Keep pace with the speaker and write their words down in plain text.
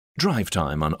Drive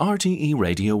Time on RTE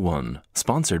Radio 1,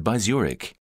 sponsored by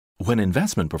Zurich. When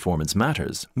investment performance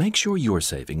matters, make sure your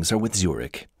savings are with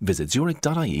Zurich. Visit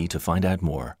zurich.ie to find out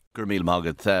more. Gurmil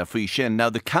Mogat Fui Shin. Now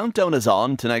the countdown is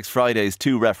on to next Friday's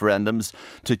 2 referendums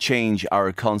to change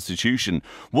our constitution.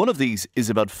 One of these is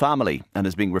about family and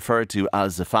is being referred to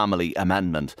as the family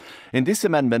amendment. In this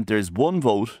amendment there's one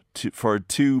vote for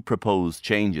 2 proposed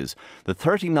changes. The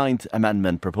 39th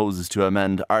amendment proposes to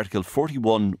amend Article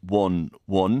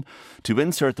 41(1)(1) to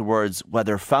insert the words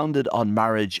whether founded on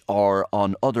marriage or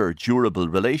on other durable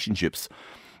relationships.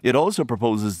 It also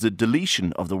proposes the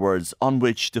deletion of the words on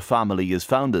which the family is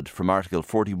founded from Article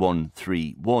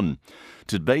 41(3)(1.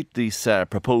 To debate this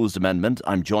proposed amendment,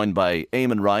 I'm joined by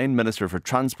Eamon Ryan, Minister for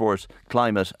Transport,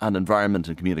 Climate and Environment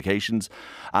and Communications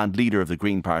and leader of the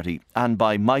Green Party, and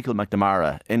by Michael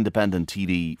McNamara, Independent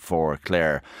TD for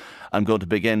Clare. I'm going to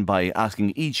begin by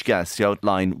asking each guest to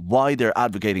outline why they're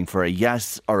advocating for a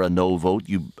yes or a no vote.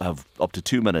 You have up to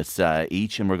 2 minutes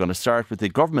each, and we're going to start with the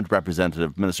government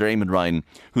representative, Minister Eamon Ryan,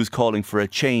 who's calling for a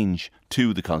change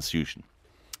to the Constitution.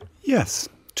 Yes,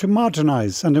 to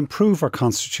modernise and improve our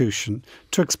Constitution,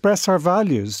 to express our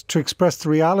values, to express the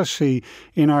reality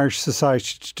in Irish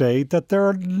society today that there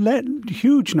are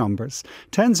huge numbers,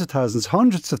 tens of thousands,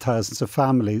 hundreds of thousands of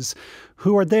families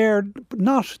who are there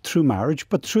not through marriage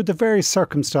but through the various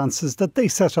circumstances that they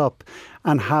set up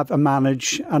and have and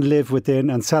manage and live within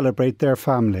and celebrate their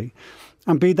family.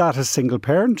 And be that a single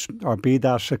parent or be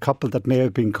that a couple that may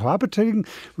have been cohabitating,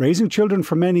 raising children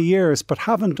for many years but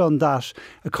haven't done that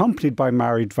accompanied by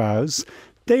married vows,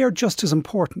 they are just as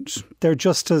important. They're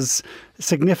just as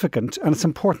significant, and it's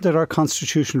important that our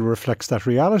Constitution reflects that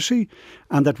reality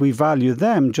and that we value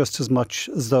them just as much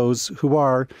as those who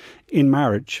are in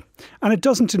marriage. And it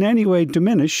doesn't in any way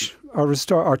diminish or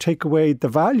restore or take away the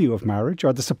value of marriage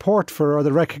or the support for or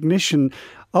the recognition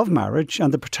of marriage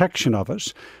and the protection of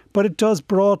it, but it does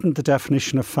broaden the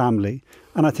definition of family.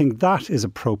 And I think that is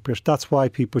appropriate. That's why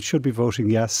people should be voting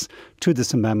yes to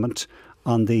this amendment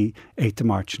on the 8th of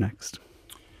March next.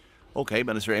 OK,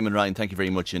 Minister Eamon Ryan, thank you very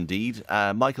much indeed.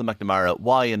 Michael McNamara,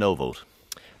 why a no vote?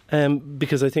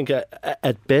 Because I think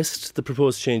at best the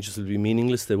proposed changes will be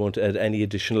meaningless. They won't add any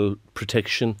additional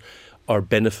protection or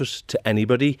benefit to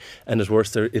anybody, and at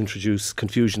worst they introduce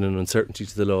confusion and uncertainty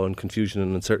to the law, and confusion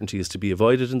and uncertainty is to be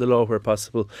avoided in the law where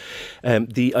possible.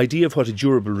 The idea of what a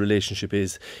durable relationship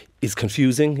is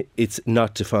confusing. It's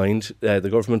not defined. The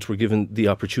government were given the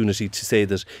opportunity to say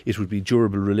that it would be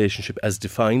durable relationship as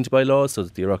defined by law, so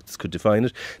that the Oireachtas could define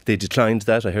it. They declined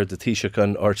that. I heard the Taoiseach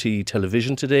on RTE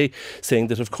television today saying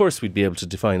that of course we'd be able to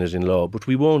define it in law, but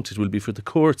we won't. It will be for the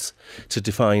courts to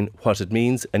define what it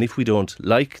means, and if we don't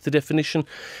like the definition,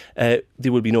 there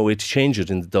will be no way to change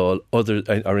it in the Dáil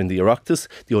or in the Oireachtas.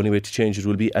 The only way to change it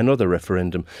will be another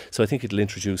referendum. So I think it'll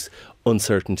introduce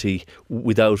uncertainty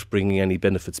without bringing any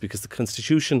benefits, because the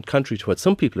Constitution, contrary to what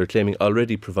some people are claiming,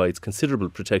 already provides considerable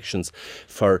protections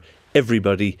for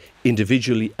everybody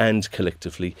individually and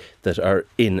collectively that are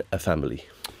in a family.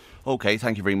 OK,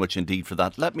 thank you very much indeed for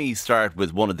that. Let me start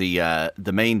with one of the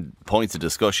main points of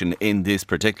discussion in this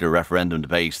particular referendum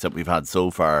debate that we've had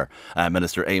so far,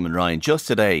 Minister Eamon Ryan. Just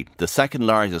today, the second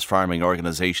largest farming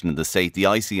organisation in the state, the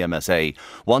ICMSA,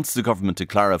 wants the government to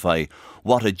clarify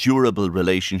what a durable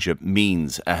relationship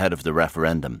means ahead of the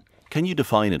referendum. Can you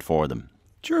define it for them?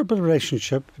 Durable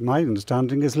relationship, in my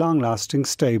understanding, is long-lasting,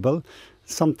 stable,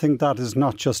 something that is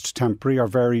not just temporary or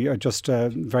very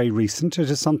recent. It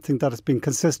is something that has been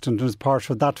consistent and is part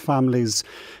of that family's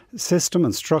system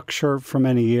and structure for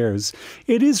many years.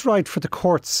 It is right for the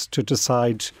courts to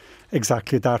decide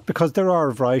exactly that, because there are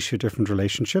a variety of different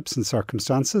relationships and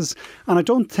circumstances, and I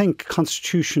don't think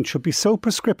constitution should be so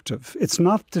prescriptive. It's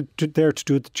not there to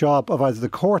do the job of either the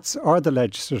courts or the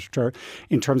legislature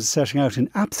in terms of setting out in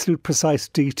absolute precise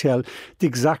detail the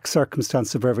exact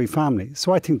circumstance of every family.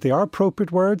 So I think they are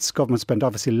appropriate words. Government spent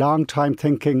obviously a long time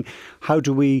thinking, how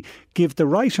do we give the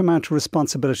right amount of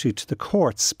responsibility to the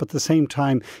courts, but at the same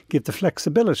time give the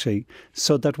flexibility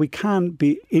so that we can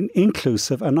be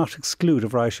inclusive and not exclude a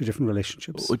variety of different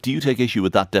relationships. Do you take issue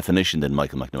with that definition then,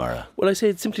 Michael McNamara? Well, I say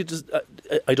it simply does.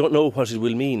 I don't know what it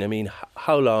will mean. I mean,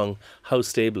 how long, how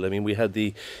stable? I mean, we had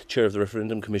the chair of the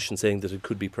Referendum Commission saying that it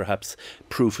could be perhaps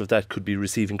proof of that could be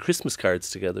receiving Christmas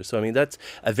cards together. So, I mean, that's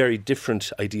a very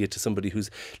different idea to somebody who's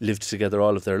lived together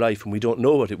all of their life, and we don't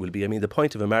know what it will be. I mean, the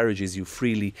point of a marriage is you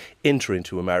freely enter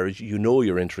into a marriage. You know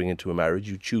you're entering into a marriage.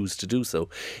 You choose to do so.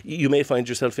 You may find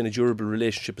yourself in a durable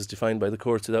relationship as defined by the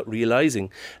courts without realising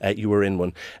you were in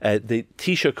one. The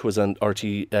Taoiseach was on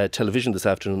RT television this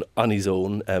afternoon on his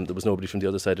own. There was nobody from the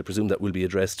other side. I presume that will be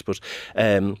addressed. But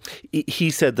He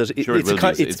said that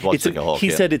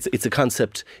it's a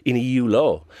concept in EU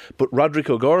law. But Roderick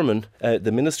O'Gorman,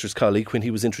 the Minister's colleague, when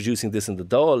he was introducing this in the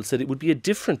Dáil, said it would be a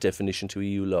different definition to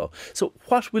EU law. So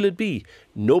what will it be?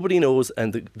 Nobody knows,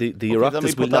 and the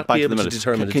Oireachtas will not be able to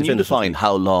determine it. Can you define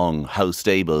how long, how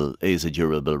stable is a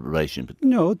durable relationship?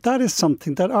 No, that is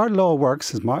something that our law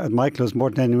works, as Michael knows more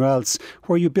than anyone else,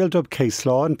 where you build up case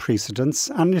law and precedents,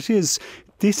 and it is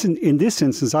in this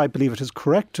instance, I believe it is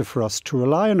corrective for us to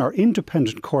rely on our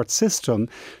independent court system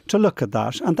to look at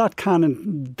that. And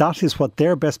that is what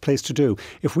they're best placed to do.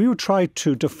 If we would try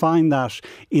to define that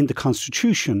in the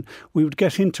Constitution, we would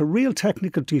get into real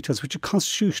technical details, which a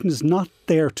Constitution is not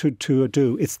there to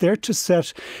do. It's there to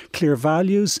set clear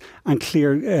values and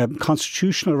clear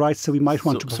constitutional rights that we might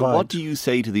want to provide. So what do you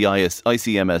say to the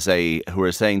ICMSA, who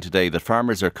are saying today that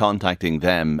farmers are contacting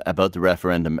them about the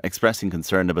referendum, expressing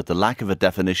concern about the lack of a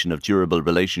definition of durable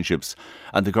relationships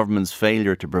and the government's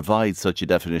failure to provide such a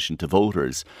definition to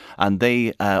voters? And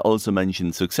they also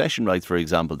mentioned succession rights, for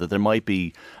example, that there might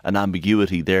be an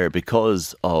ambiguity there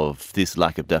because of this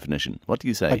lack of definition. What do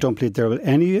you say? I don't believe there will be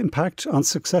any impact on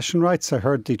succession rights. I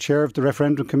heard the chair of the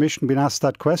Referendum Commission being asked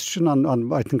that question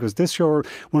on I think it was this show or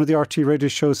one of the RT radio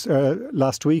shows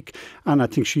last week, and I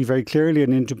think she very clearly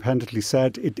and independently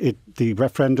said the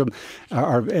referendum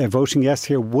or voting yes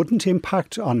here wouldn't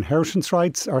impact on inheritance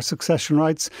rights or succession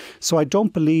rights. So I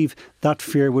don't believe that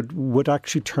fear would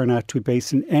actually turn out to be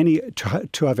based in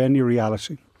to have any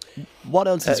reality. What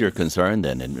else is your concern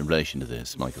then in relation to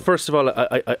this, Michael? First of all,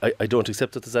 I don't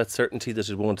accept that there's that certainty that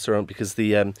it won't surround because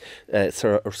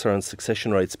surround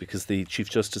succession rights, because the Chief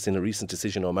Justice in a recent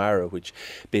decision, O'Mara, which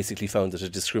basically found that a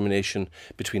discrimination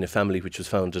between a family which was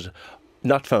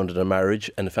not founded on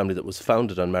marriage and a family that was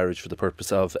founded on marriage for the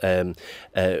purpose of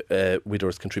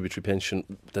widowers' contributory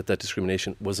pension, that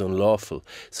discrimination was unlawful.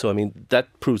 So, I mean, that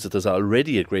proves that there's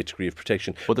already a great degree of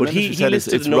protection. But he said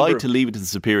it's right to leave it to the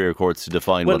superior courts to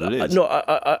define what it is.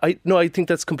 I think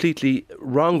that's completely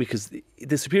wrong, because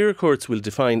the superior courts will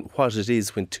define what it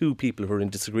is when two people who are in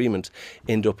disagreement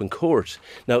end up in court.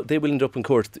 Now, they will end up in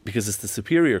court because it's the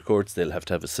superior courts. They'll have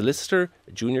to have a solicitor,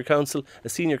 a junior counsel, a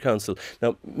senior counsel.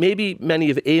 Now, maybe many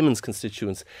of Eamon's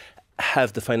constituents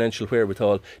have the financial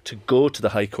wherewithal to go to the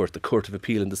High Court, the Court of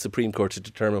Appeal and the Supreme Court to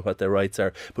determine what their rights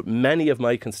are. But many of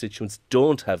my constituents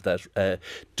don't have that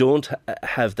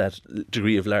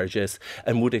degree of largesse,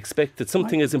 and would expect that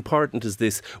something as important as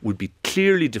this would be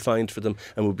clearly defined for them,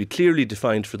 and would be clearly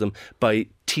defined for them by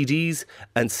TDs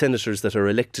and senators that are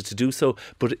elected to do so.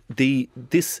 But the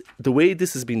way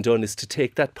this has been done is to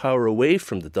take that power away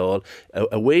from the Dáil,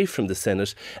 away from the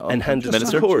Senate, and hand it to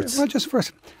the courts. Well, just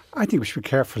first, I think we should be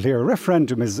careful here. A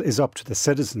referendum is up to the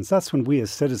citizens. That's when we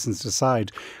as citizens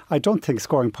decide. I don't think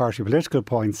scoring party political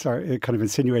points are kind of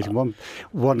insinuating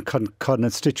one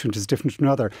constituent is different to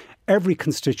another. Every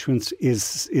constituent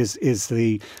is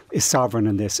sovereign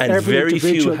in this. And every very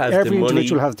few have every the money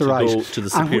individual has the right. to go to the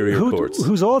superior courts.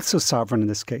 Who's also sovereign in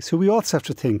this case, who we also have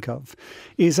to think of,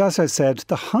 is, as I said,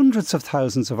 the hundreds of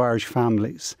thousands of Irish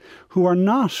families who are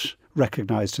not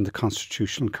recognised in the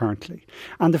Constitution currently.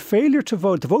 And the failure to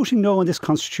vote, the voting no on this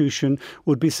Constitution,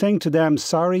 would be saying to them,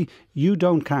 sorry, you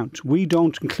don't count. We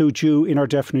don't include you in our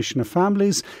definition of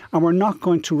families, and we're not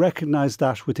going to recognise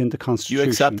that within the Constitution. You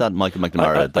accept that, Michael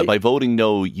McNamara, that by voting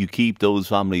no, you keep those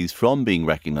families from being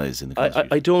recognised in the Constitution?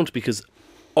 I don't, because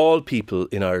all people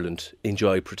in Ireland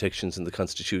enjoy protections in the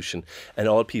Constitution, and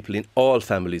all people in all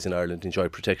families in Ireland enjoy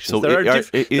protections. So there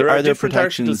are different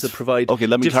protections articles that provide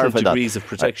different degrees of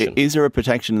protection. Is there a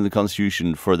protection in the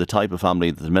Constitution for the type of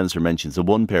family that the Minister mentions, a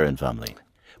one-parent family?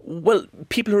 Well,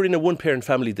 people who are in a one-parent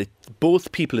family, that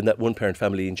both people in that one-parent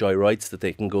family enjoy rights that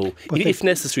they can go, if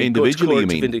necessary, individually,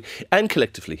 go to court and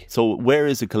collectively. So where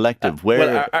is a collective?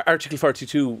 Article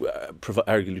 42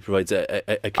 arguably provides a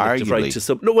collective right to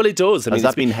some. No, well, it does. Has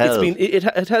that been held?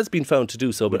 It has been found to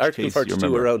do so. But Which Article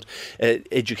 42 around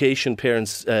education,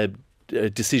 parents'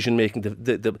 decision making,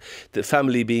 the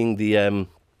family being the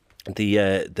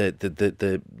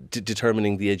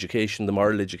determining the education, the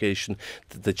moral education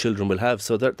that the children will have.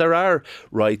 So there are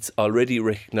rights already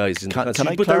recognised in the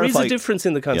Constitution. But there is a difference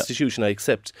in the Constitution, I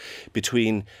accept,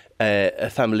 between a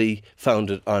family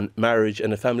founded on marriage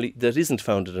and a family that isn't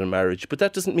founded on marriage. But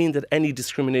that doesn't mean that any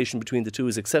discrimination between the two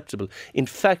is acceptable. In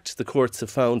fact, the courts have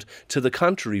found to the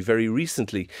contrary very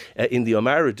recently in the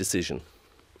O'Mara decision.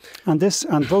 And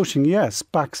voting yes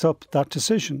backs up that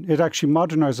decision. It actually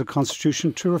modernises the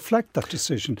constitution to reflect that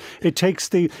decision. It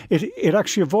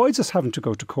actually avoids us having to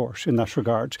go to court in that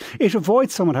regard. It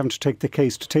avoids someone having to take the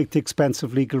case, to take the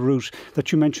expensive legal route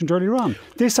that you mentioned earlier on.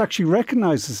 This actually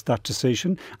recognises that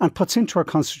decision and puts into our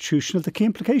constitution the key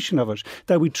implication of it,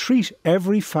 that we treat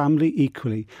every family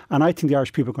equally. And I think the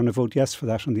Irish people are going to vote yes for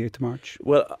that on the 8th of March.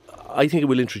 Well, I think it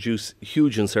will introduce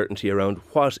huge uncertainty around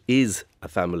what is a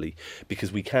family,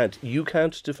 because you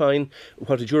can't define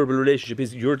what a durable relationship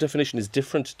is. Your definition is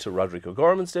different to Roderick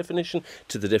O'Gorman's definition,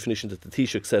 to the definition that the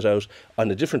Taoiseach set out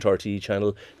on a different RTE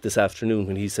channel this afternoon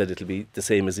when he said it'll be the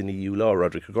same as in EU law.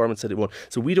 Roderick O'Gorman said it won't.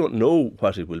 So we don't know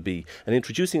what it will be. And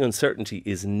introducing uncertainty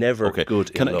is never good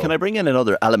in law. Can I bring in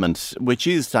another element, which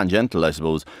is tangential, I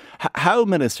suppose? How,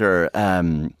 Minister,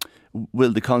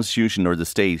 will the Constitution or the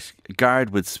state guard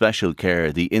with special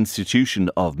care the institution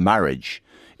of marriage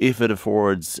if it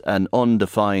affords an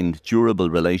undefined,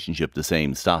 durable relationship the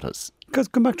same status? Because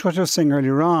come back to what I was saying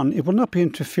earlier on, it will not be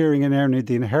interfering in any of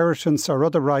the inheritance or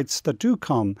other rights that do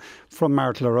come from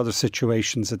marital or other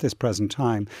situations at this present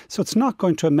time. So it's not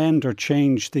going to amend or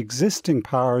change the existing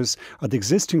powers or the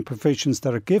existing provisions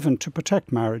that are given to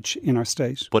protect marriage in our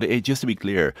state. But just to be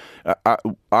clear,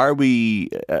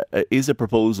 is a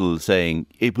proposal saying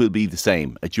it will be the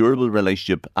same, a durable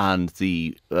relationship and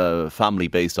the family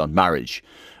based on marriage?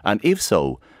 And if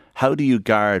so, how do you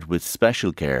guard with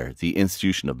special care the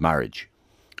institution of marriage?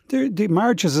 The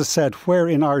marriage, as I said, where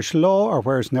in Irish law or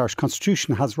where in the Irish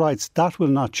constitution has rights, that will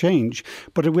not change.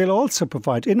 But it will also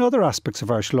provide, in other aspects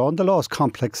of Irish law, and the law is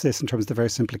complex this in terms of the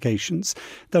various implications,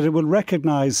 that it will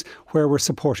recognise where we're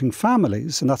supporting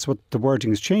families, and that's what the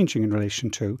wording is changing in relation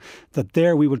to, that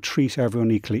there we will treat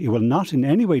everyone equally. It will not in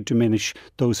any way diminish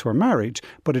those who are married,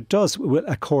 but it will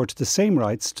accord the same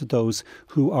rights to those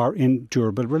who are in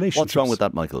durable relationships. What's wrong with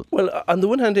that, Michael? Well, on the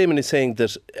one hand, Eamon is saying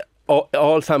that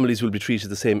all families will be treated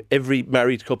the same. Every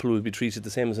married couple will be treated the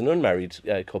same as an unmarried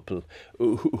couple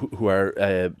who are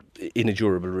in a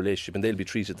durable relationship, and they'll be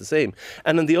treated the same.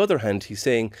 And on the other hand, he's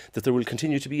saying that there will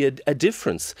continue to be a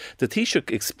difference. The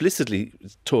Taoiseach explicitly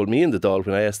told me in the Dáil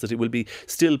when I asked that it will be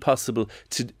still possible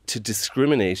to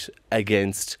discriminate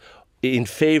in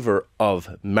favour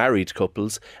of married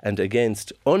couples and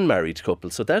against unmarried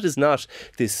couples. So that is not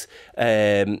this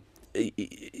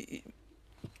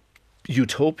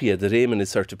utopia that Eamon is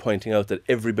sort of pointing out, that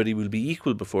everybody will be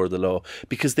equal before the law,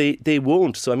 because they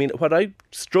won't. So I mean, what I'm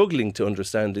struggling to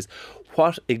understand is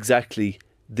what exactly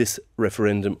this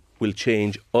referendum will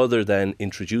change, other than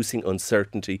introducing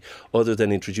uncertainty, other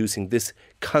than introducing this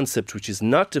concept which is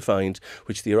not defined,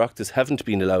 which the Oireachtas haven't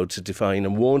been allowed to define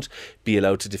and won't be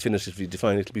allowed to definitively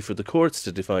define. It'll be for the courts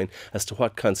to define as to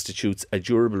what constitutes a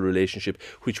durable relationship,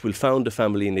 which will found a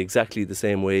family in exactly the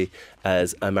same way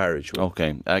as a marriage will.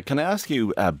 Okay. Can I ask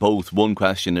you both one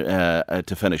question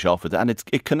to finish off with? And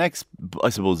it connects, I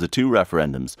suppose, the two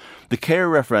referendums. The care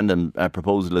referendum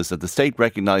proposal is that the state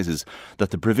recognises that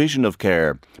the provision of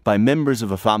care by members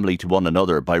of a family to one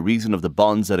another, by reason of the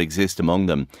bonds that exist among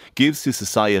them, gives to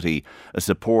society a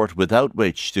support without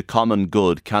which the common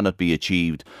good cannot be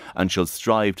achieved, and shall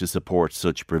strive to support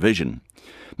such provision.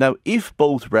 Now, if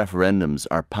both referendums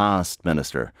are passed,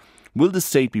 Minister, will the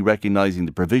state be recognising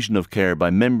the provision of care by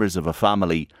members of a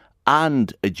family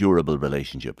and a durable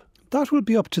relationship? That will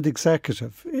be up to the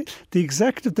executive. It's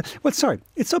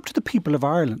up to the people of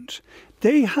Ireland.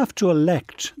 They have to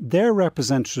elect their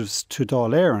representatives to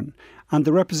Dáil Éireann, and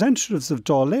the representatives of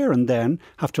Dáil Éireann then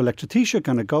have to elect a Taoiseach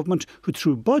and a government who,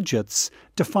 through budgets,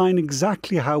 define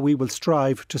exactly how we will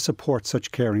strive to support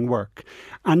such caring work.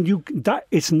 And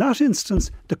it's in that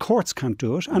instance, the courts can't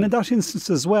do it. And in that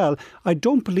instance as well, I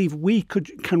don't believe we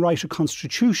can write a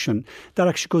constitution that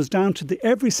actually goes down to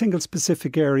every single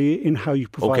specific area in how you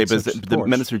provide such support. The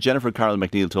Minister, Jennifer Carroll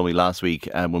McNeill, told me last week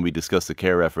when we discussed the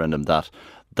care referendum that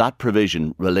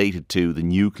provision related to the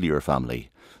nuclear family.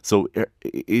 So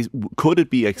could it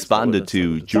be expanded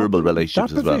to durable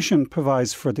relationships as well? That provision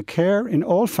provides for the care in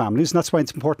all families, and that's why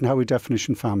it's important how we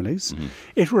definition families. Mm-hmm.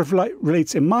 It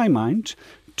relates, in my mind,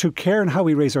 to care and how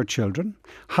we raise our children,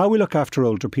 how we look after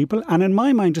older people, and in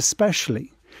my mind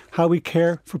especially, how we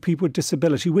care for people with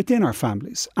disability within our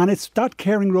families. And it's that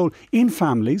caring role in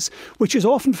families which is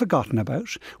often forgotten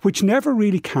about, which never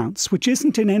really counts, which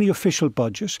isn't in any official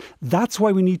budget. That's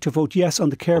why we need to vote yes on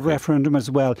the care referendum as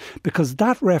well, because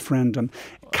that referendum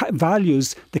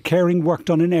values the caring work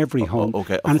done in every home.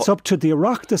 And it's up to the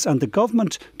Oireachtas and the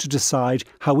government to decide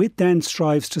how it then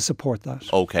strives to support that.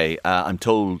 OK, I'm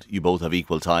told you both have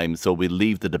equal time, so we'll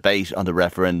leave the debate on the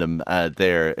referendum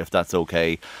there, if that's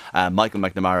OK. Michael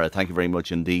McNamara McNamara, thank you very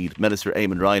much indeed. Minister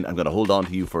Eamon Ryan, I'm going to hold on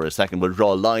to you for a second. We'll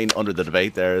draw a line under the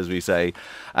debate there, as we say,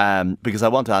 because I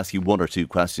want to ask you one or two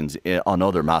questions on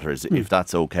other matters, if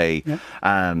that's okay.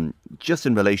 Yeah. Just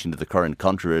in relation to the current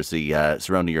controversy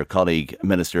surrounding your colleague,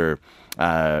 the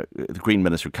Green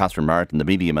Minister Catherine Martin, the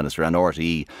Media Minister, and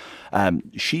RTE.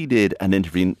 She did an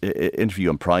interview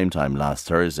on Primetime last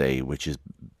Thursday, which has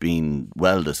been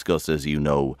well discussed, as you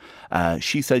know.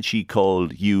 She said she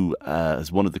called you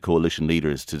as one of the coalition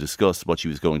leaders to discuss what she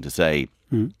was going to say.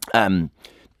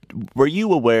 Were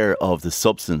you aware of the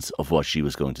substance of what she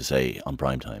was going to say on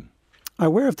Primetime? I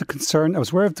was aware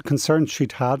of the concern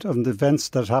she'd had of the events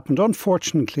that happened,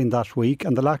 unfortunately, in that week,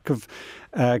 and the lack of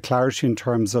clarity in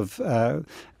terms of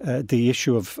the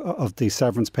issue of the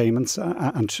severance payments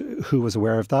and who was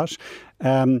aware of that.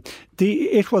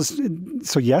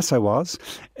 Yes, I was.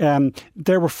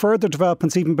 There were further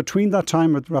developments even between that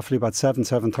time, at roughly about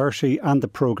 7:30, and the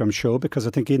programme show, because I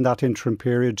think in that interim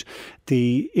period,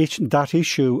 that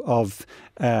issue of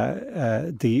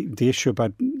the issue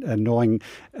about knowing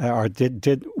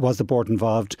was the board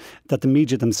involved, that the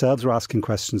media themselves were asking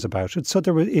questions about it. So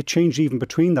it changed even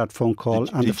between that phone call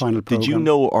and the final programme. Did you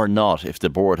know or not if the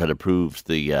board had approved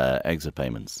the exit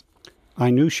payments? I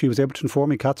knew she was able to inform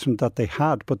me, Catherine, that they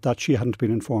had, but that she hadn't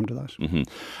been informed of that. Mm-hmm.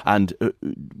 And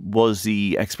was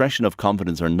the expression of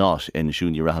confidence or not in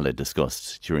Siún Ní Raghallaigh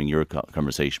discussed during your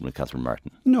conversation with Catherine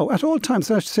Martin? No, at all times.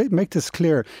 And I should make this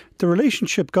clear. The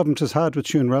relationship government has had with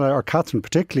Siún Ní Raghallaigh, or Catherine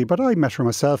particularly, but I met her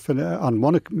myself on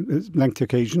one lengthy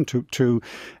occasion to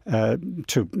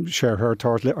share her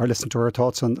thoughts or listen to her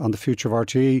thoughts on the future of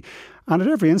RTE. And at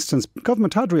every instance,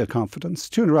 government had real confidence.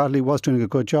 Siún Ní Raghallaigh was doing a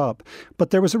good job.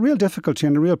 But there was a real difficulty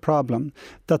and a real problem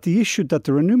that the issue that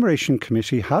the Remuneration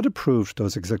Committee had approved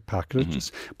those exit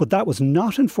packages, but that was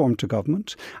not informed to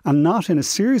government, and not in a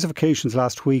series of occasions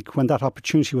last week when that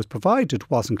opportunity was provided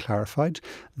wasn't clarified.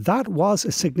 That was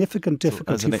a significant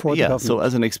difficulty for the government. So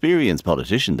as an experienced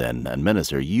politician then, and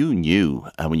Minister, you knew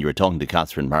when you were talking to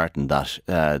Catherine Martin that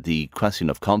the question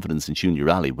of confidence in Siún Ní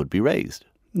Raghallaigh would be raised.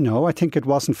 No, I think it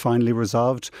wasn't finally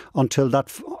resolved until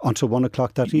 1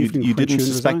 o'clock that evening. You didn't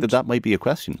suspect that might be a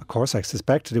question? Of course, I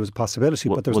suspected it was a possibility,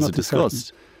 but there was nothing certain. Was it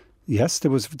discussed? Yes, there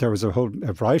was a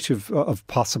variety of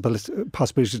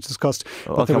possibilities discussed.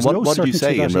 But there was what did you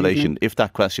say in relation if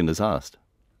that question is asked?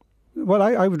 Well,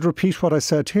 I would repeat what I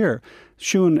said here.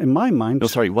 Siún, in my mind... No,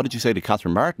 sorry, what did you say to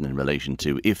Catherine Martin in relation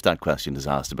to if that question is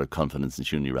asked about confidence in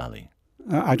Siún Ní Raghallaigh?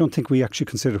 I don't think we actually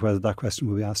considered whether that question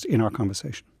will be asked in our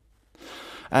conversation.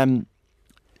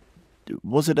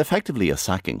 Was it effectively a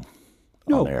sacking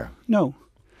on air? No.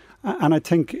 And I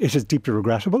think it is deeply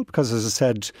regrettable because, as I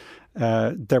said,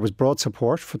 there was broad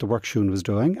support for the work Siún was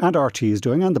doing and RTE is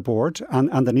doing and the board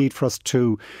and the need for us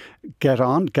to get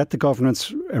the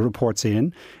governance reports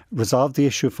in, resolve the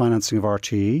issue of financing of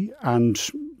RTE and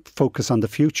focus on the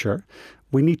future.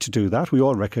 We need to do that. We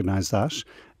all recognise that.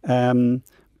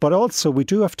 But also we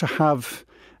do have to have...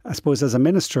 I suppose as a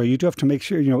minister, you do have to make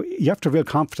sure, you have to have real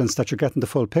confidence that you're getting the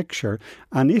full picture.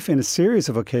 And if in a series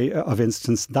of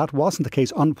instances that wasn't the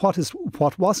case on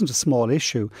what wasn't a small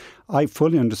issue, I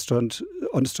fully understood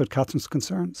Catherine's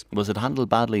concerns. Was it handled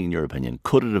badly in your opinion?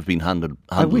 Could it have been handled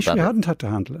better? I wish we hadn't had to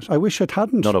handle it. I wish it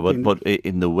hadn't. But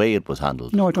in the way it was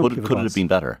handled, no, I don't believe it was. Could it have been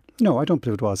better? No, I don't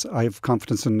believe it was. I have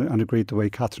confidence and agreed the way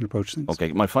Catherine approached things.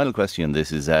 Okay, my final question on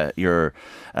this is your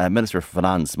Minister for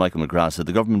Finance, Michael McNamara, said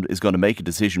the government is going to make a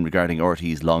decision regarding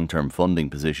RTE's long-term funding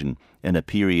position in a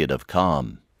period of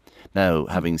calm. Now,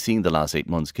 having seen the last 8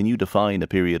 months, can you define a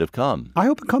period of calm? I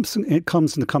hope it comes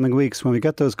in the coming weeks when we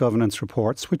get those governance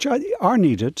reports, which are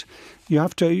needed. You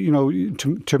have to,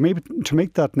 to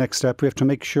make that next step, we have to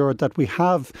make sure that we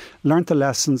have learnt the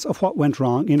lessons of what went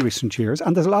wrong in recent years.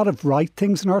 And there's a lot of right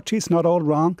things in RTE. It's not all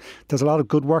wrong. There's a lot of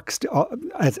good work,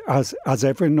 as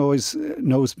everyone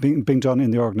knows being done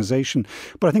in the organisation.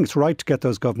 But I think it's right to get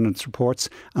those governance reports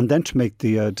and then to make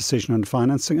the decision on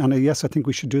financing. And yes, I think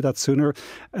we should do that sooner.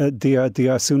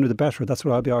 The sooner the better. That's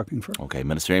what I'll be arguing for. Okay,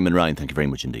 Minister Eamon Ryan, thank you very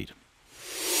much indeed.